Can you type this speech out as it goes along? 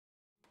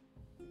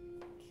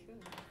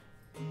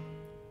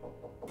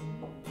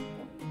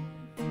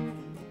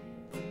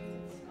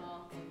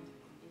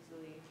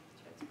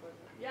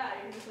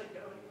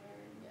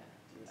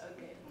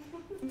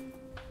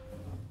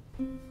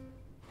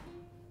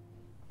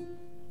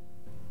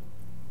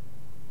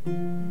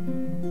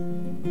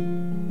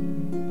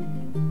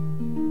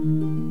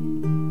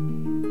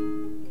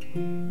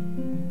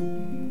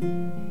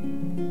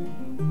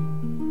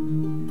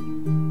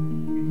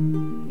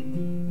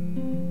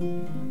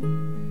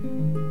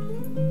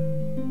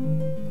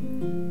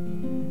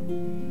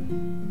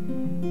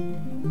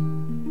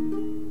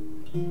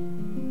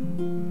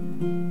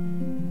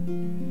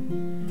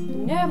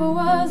Never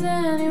was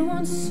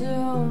anyone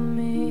so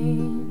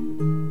mean.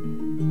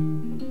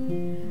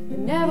 There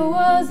never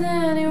was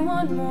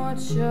anyone more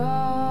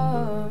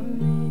charming.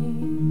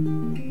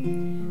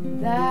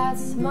 That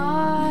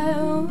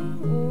smile,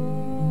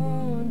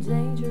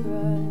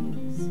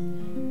 dangerous.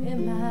 It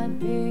might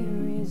be a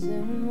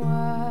reason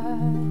why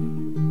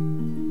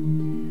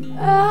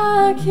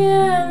I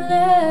can't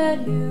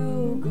let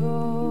you go.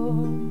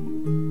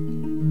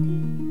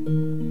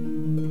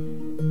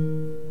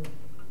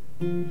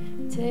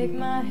 Take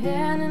my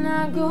hand and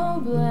I go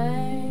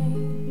blank.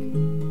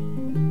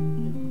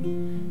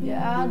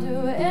 Yeah, I'll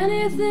do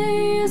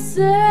anything you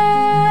say.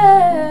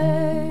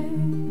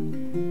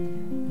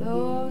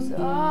 Those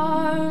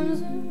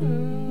arms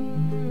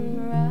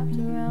wrapped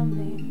around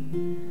me,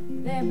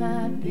 they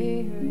might be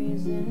a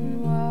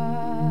reason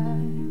why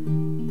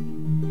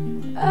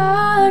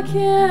I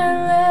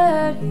can't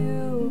let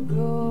you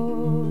go.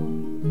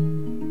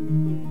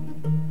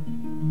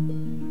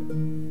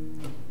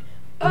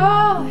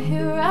 Oh,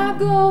 here I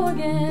go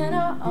again.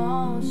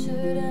 I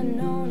should have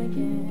known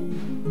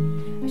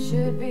again. I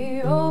should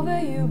be over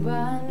you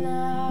by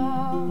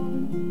now.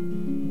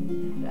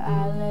 But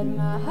I let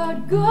my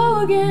heart go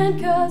again,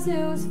 'cause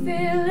it was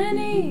feeling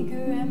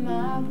eager, and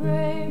my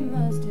brain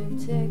must have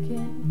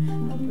taken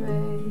a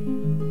break.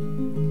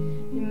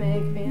 You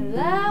make me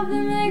laugh,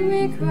 you make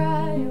me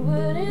cry. You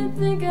wouldn't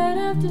think I'd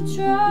have to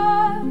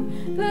try,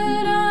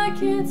 but I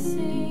can't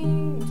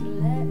seem to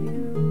let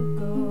you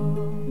go.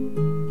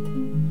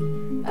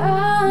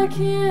 I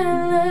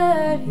can't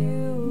let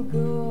you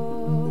go.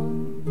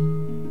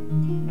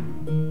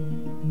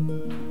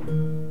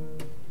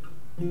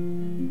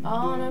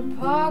 On a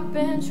park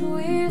bench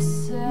we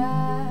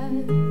sat.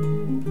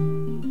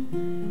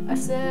 I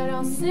said,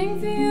 I'll sing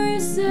for you. You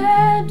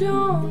said,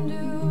 don't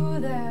do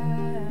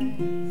that.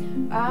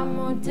 I'm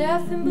more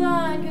deaf and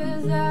blind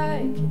 'cause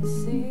I can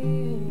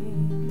see.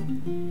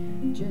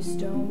 Just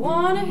don't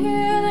wanna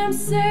hear them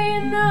say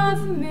enough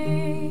for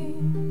me.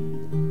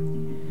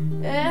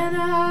 And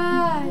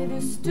I do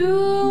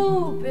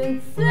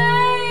stupid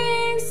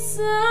things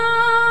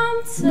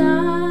sometimes,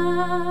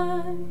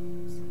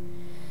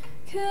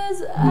 'cause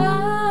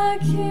I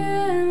can't